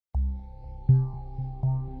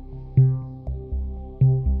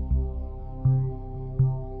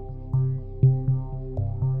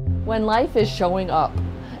when life is showing up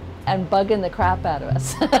and bugging the crap out of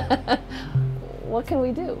us, what can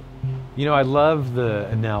we do? You know, I love the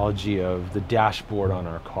analogy of the dashboard on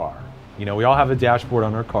our car. You know, we all have a dashboard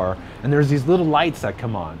on our car, and there's these little lights that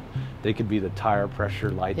come on. They could be the tire pressure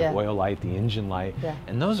light, the oil light, the engine light,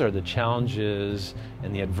 and those are the challenges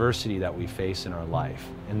and the adversity that we face in our life.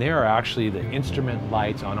 And they are actually the instrument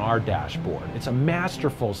lights on our dashboard. It's a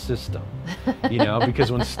masterful system, you know,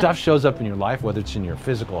 because when stuff shows up in your life, whether it's in your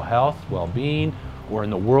physical health, well-being, or in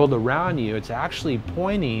the world around you, it's actually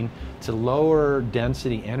pointing to lower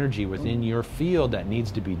density energy within your field that needs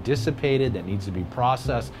to be dissipated, that needs to be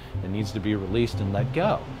processed, that needs to be released and let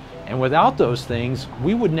go. And without those things,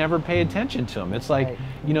 we would never pay attention to them. It's like,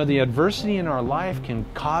 you know, the adversity in our life can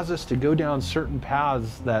cause us to go down certain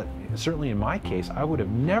paths that, certainly in my case, I would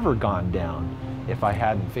have never gone down if I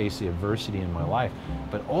hadn't faced the adversity in my life.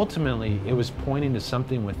 But ultimately, it was pointing to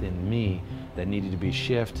something within me that needed to be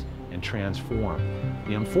shifted and transformed.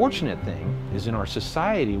 The unfortunate thing is in our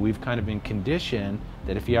society, we've kind of been conditioned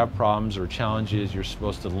that if you have problems or challenges, you're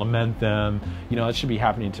supposed to lament them. You know, it should be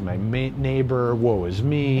happening to my neighbor, woe is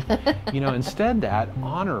me. You know, instead that,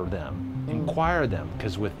 honor them, inquire them,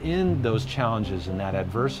 because within those challenges and that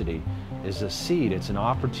adversity is a seed. It's an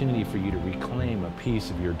opportunity for you to reclaim a piece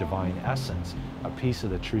of your divine essence, a piece of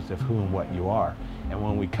the truth of who and what you are. And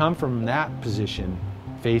when we come from that position,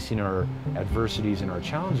 facing our adversities and our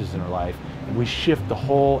challenges in our life, and we shift the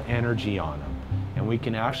whole energy on them, and we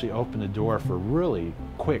can actually open the door for really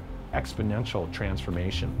quick exponential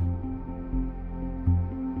transformation.